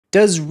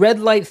Does red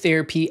light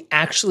therapy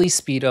actually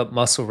speed up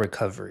muscle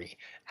recovery?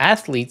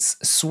 Athletes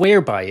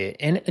swear by it,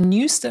 and a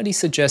new study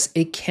suggests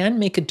it can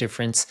make a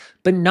difference,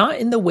 but not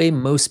in the way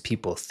most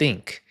people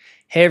think.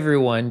 Hey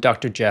everyone,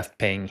 Dr. Jeff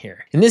Peng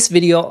here. In this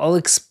video, I'll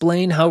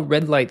explain how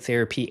red light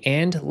therapy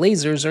and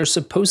lasers are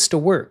supposed to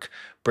work,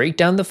 break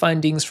down the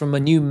findings from a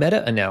new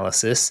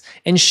meta-analysis,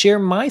 and share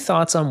my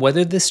thoughts on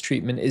whether this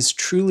treatment is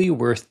truly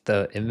worth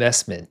the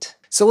investment.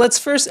 So let's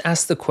first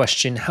ask the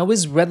question, how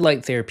is red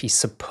light therapy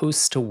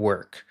supposed to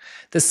work?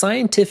 The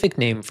scientific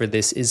name for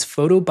this is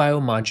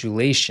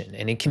photobiomodulation,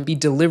 and it can be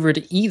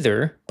delivered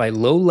either by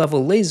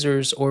low-level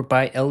lasers or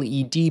by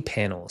LED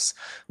panels.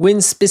 When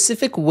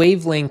specific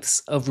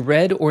wavelengths of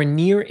red or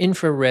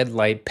near-infrared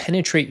light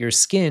penetrate your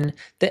skin,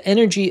 the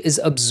energy is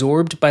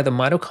absorbed by the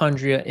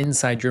mitochondria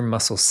inside your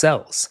muscle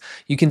cells.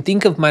 You can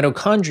think of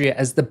mitochondria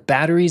as the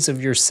batteries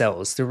of your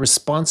cells. They're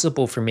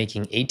responsible for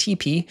making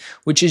ATP,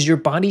 which is your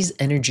body's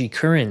energy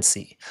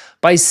currency.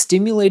 By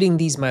stimulating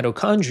these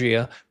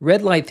mitochondria,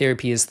 red light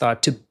therapy is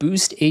thought to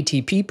boost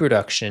ATP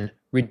production,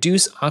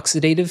 reduce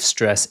oxidative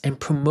stress, and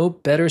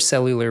promote better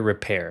cellular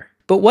repair.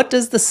 But what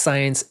does the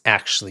science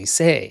actually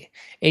say?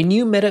 A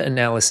new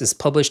meta-analysis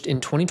published in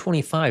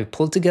 2025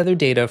 pulled together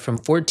data from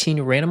 14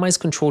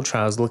 randomized controlled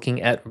trials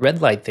looking at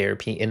red light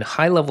therapy in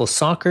high-level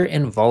soccer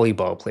and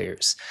volleyball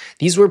players.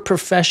 These were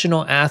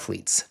professional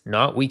athletes,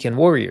 not weekend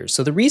warriors,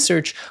 so the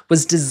research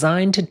was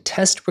designed to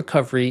test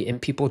recovery in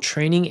people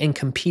training and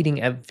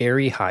competing at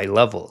very high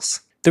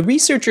levels. The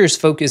researchers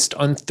focused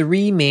on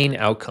three main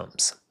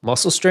outcomes: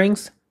 muscle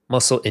strength,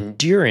 muscle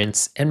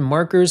endurance, and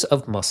markers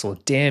of muscle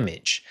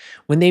damage.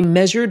 When they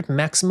measured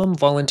maximum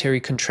voluntary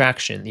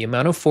contraction, the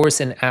amount of force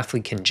an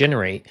athlete can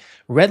generate,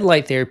 red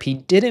light therapy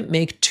didn't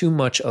make too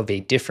much of a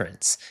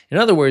difference. In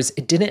other words,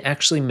 it didn't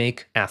actually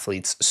make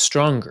athletes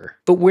stronger.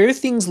 But where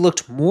things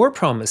looked more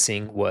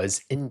promising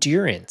was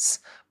endurance.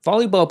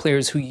 Volleyball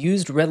players who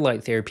used red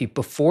light therapy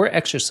before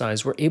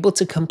exercise were able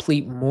to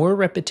complete more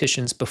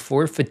repetitions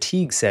before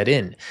fatigue set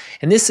in,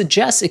 and this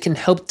suggests it can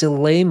help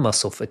delay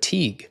muscle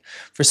fatigue.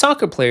 For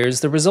soccer players,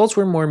 the results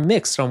were more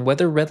mixed on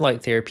whether red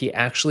light therapy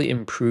actually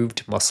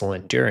improved muscle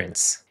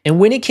endurance. And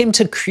when it came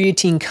to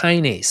creatine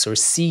kinase, or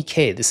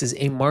CK, this is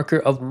a marker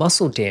of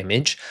muscle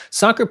damage,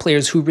 soccer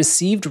players who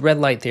received red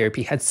light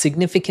therapy had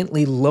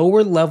significantly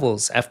lower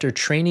levels after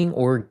training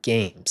or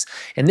games.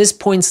 And this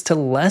points to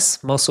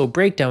less muscle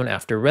breakdown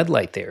after red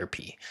light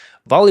therapy.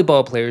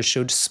 Volleyball players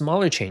showed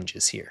smaller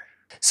changes here.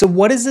 So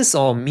what does this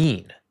all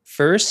mean?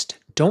 First,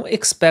 don't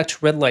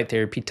expect red light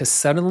therapy to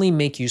suddenly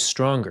make you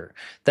stronger.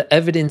 The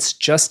evidence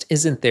just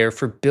isn't there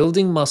for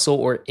building muscle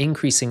or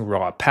increasing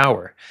raw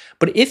power.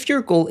 But if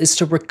your goal is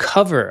to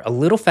recover a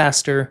little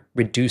faster,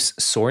 reduce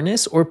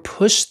soreness, or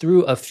push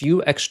through a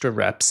few extra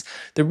reps,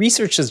 the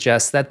research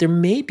suggests that there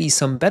may be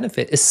some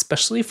benefit,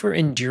 especially for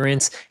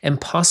endurance and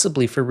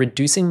possibly for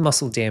reducing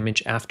muscle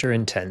damage after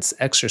intense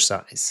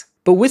exercise.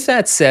 But with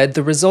that said,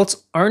 the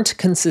results aren't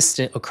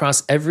consistent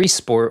across every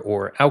sport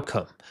or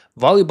outcome.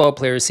 Volleyball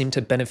players seemed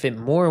to benefit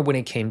more when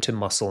it came to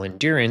muscle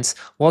endurance,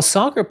 while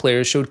soccer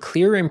players showed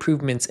clear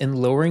improvements in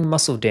lowering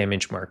muscle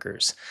damage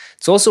markers.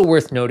 It's also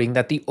worth noting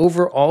that the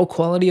overall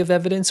quality of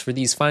evidence for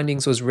these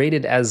findings was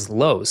rated as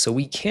low, so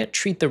we can't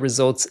treat the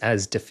results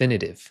as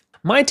definitive.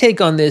 My take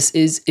on this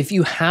is, if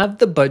you have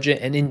the budget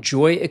and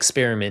enjoy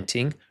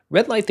experimenting,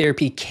 red light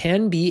therapy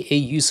can be a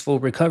useful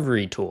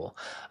recovery tool.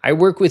 I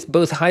work with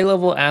both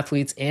high-level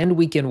athletes and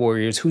weekend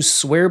warriors who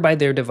swear by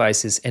their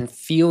devices and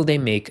feel they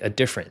make a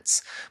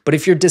difference. But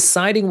if you're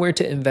deciding where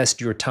to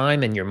invest your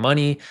time and your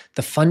money,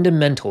 the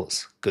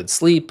fundamentals, good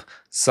sleep,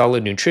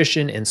 solid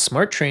nutrition, and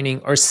smart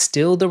training are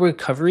still the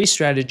recovery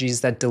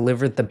strategies that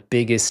deliver the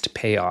biggest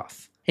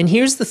payoff. And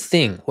here's the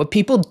thing, what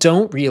people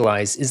don't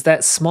realize is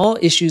that small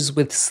issues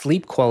with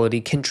sleep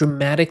quality can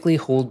dramatically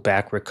hold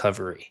back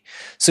recovery.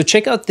 So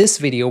check out this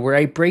video where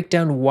I break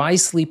down why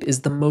sleep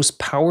is the most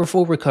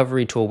powerful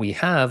recovery tool we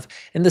have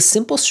and the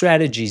simple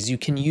strategies you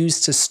can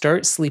use to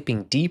start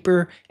sleeping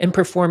deeper and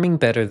performing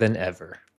better than ever.